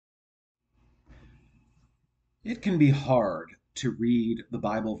It can be hard to read the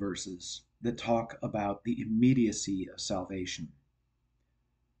Bible verses that talk about the immediacy of salvation.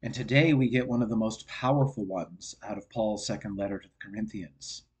 And today we get one of the most powerful ones out of Paul's second letter to the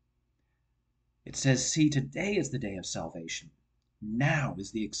Corinthians. It says, "See, today is the day of salvation. Now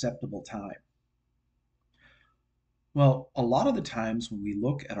is the acceptable time." Well, a lot of the times when we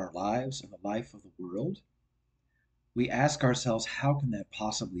look at our lives and the life of the world, we ask ourselves, how can that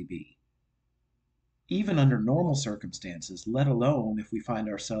possibly be? Even under normal circumstances, let alone if we find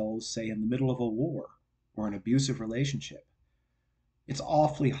ourselves, say, in the middle of a war or an abusive relationship. It's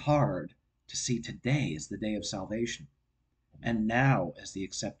awfully hard to see today as the day of salvation and now as the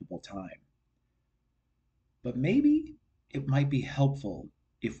acceptable time. But maybe it might be helpful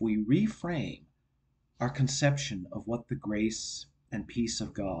if we reframe our conception of what the grace and peace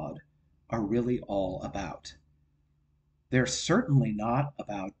of God are really all about. They're certainly not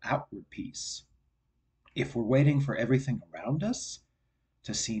about outward peace. If we're waiting for everything around us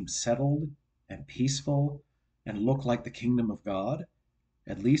to seem settled and peaceful and look like the kingdom of God,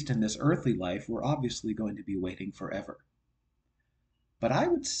 at least in this earthly life, we're obviously going to be waiting forever. But I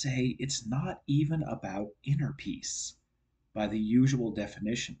would say it's not even about inner peace by the usual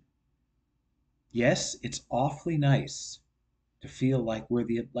definition. Yes, it's awfully nice to feel like we're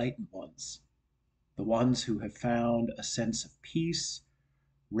the enlightened ones, the ones who have found a sense of peace,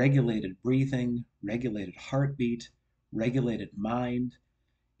 regulated breathing, regulated heartbeat, regulated mind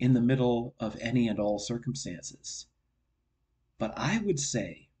in the middle of any and all circumstances. But I would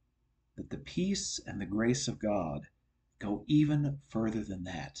say that the peace and the grace of God go even further than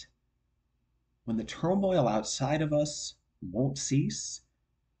that. When the turmoil outside of us won't cease,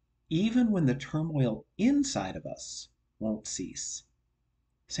 even when the turmoil inside of us won't cease,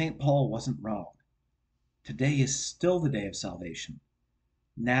 St. Paul wasn't wrong. Today is still the day of salvation.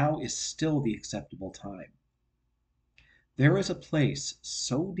 Now is still the acceptable time. There is a place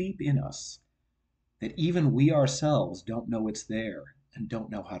so deep in us that even we ourselves don't know it's there and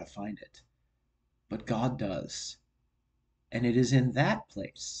don't know how to find it. But God does. And it is in that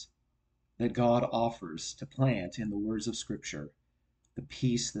place that God offers to plant, in the words of Scripture, the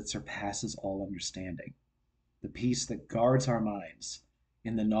peace that surpasses all understanding, the peace that guards our minds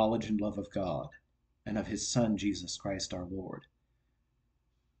in the knowledge and love of God and of His Son, Jesus Christ our Lord.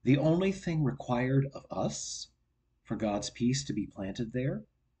 The only thing required of us for God's peace to be planted there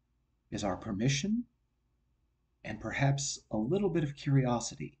is our permission and perhaps a little bit of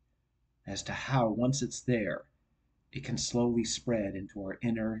curiosity as to how, once it's there, it can slowly spread into our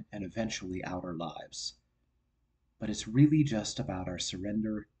inner and eventually outer lives. But it's really just about our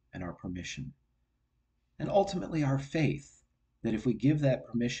surrender and our permission. And ultimately our faith that if we give that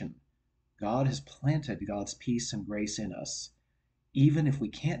permission, God has planted God's peace and grace in us, even if we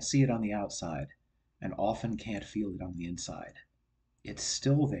can't see it on the outside and often can't feel it on the inside. It's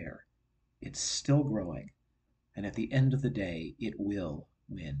still there, it's still growing, and at the end of the day, it will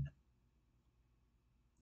win.